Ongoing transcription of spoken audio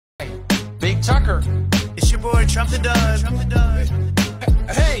Big Tucker. It's your boy Trump the Don.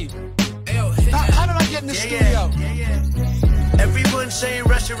 Hey, how did I get in the studio? Everyone saying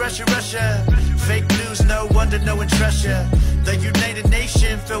Russia, Russia, Russia. Fake news, no wonder no one trusts ya. The United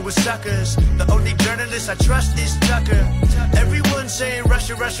Nations filled with suckers. The only journalist I trust is Tucker. Everyone saying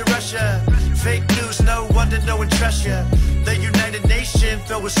Russia, Russia, Russia. Fake news, no wonder no one trusts ya. The United Nations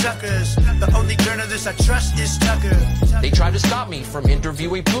filled with suckers. The only journalist I trust is Tucker. They tried to stop me from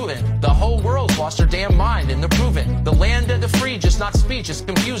interviewing Putin. The whole world's lost their damn mind and they're proving. The land of the free, just not speech, it's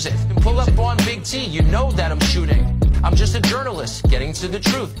confusing. Pull up on Big T, you know that I'm shooting. I'm just a journalist, getting to the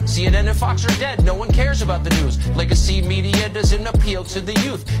truth. CNN and Fox are dead, no one cares about the news. Legacy media doesn't appeal to the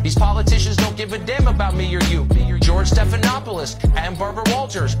youth. These politicians don't give a damn about me or you. George Stephanopoulos and Barbara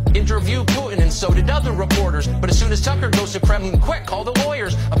Walters interviewed Putin and so did other reporters. But as soon as Tucker goes to Kremlin, quick, call the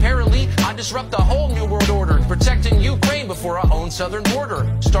lawyers. Apparently, I disrupt the whole new world order, protecting Ukraine before our own southern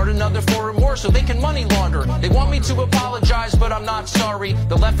border. Start another foreign war so they can money launder. They want me to apologize, but I'm not sorry.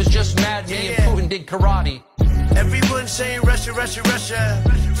 The left is just mad me and Putin did karate. Everyone saying Russia, Russia, Russia.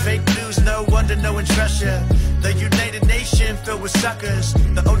 Fake news, no wonder no one trusts ya. The United Nations filled with suckers.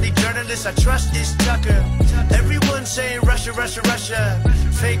 The only journalist I trust is Tucker. Everyone saying Russia, Russia, Russia.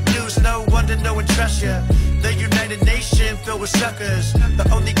 Fake news, no wonder no one trusts ya. The United Nations filled with suckers. The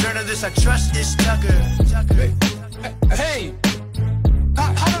only journalist I trust is Tucker. Hey,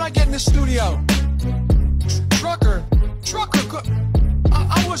 how did I get in the studio? Trucker,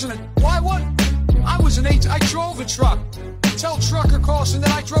 I wasn't why what? I was I drove a truck. Tell Trucker Carlson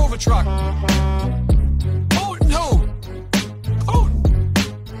that I drove a truck. Putin who?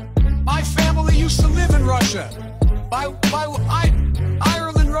 Putin. My family used to live in Russia.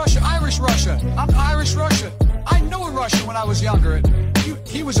 Ireland, Russia, Irish Russia. I'm Irish Russia. I knew a Russian when I was younger.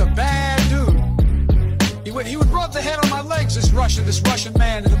 He was a bad dude. He would rub the head on my legs, this Russian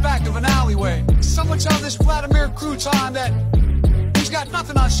man, in the back of an alleyway. Someone tell this Vladimir Crouton that he's got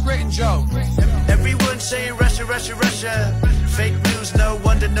nothing on Straight and Joe. Everyone saying Russia, Russia, Russia. Fake news, no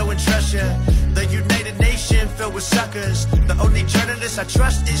wonder no one trusts ya. The United Nations filled with suckers. The only journalist I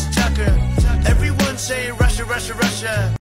trust is Tucker. Everyone saying Russia, Russia, Russia.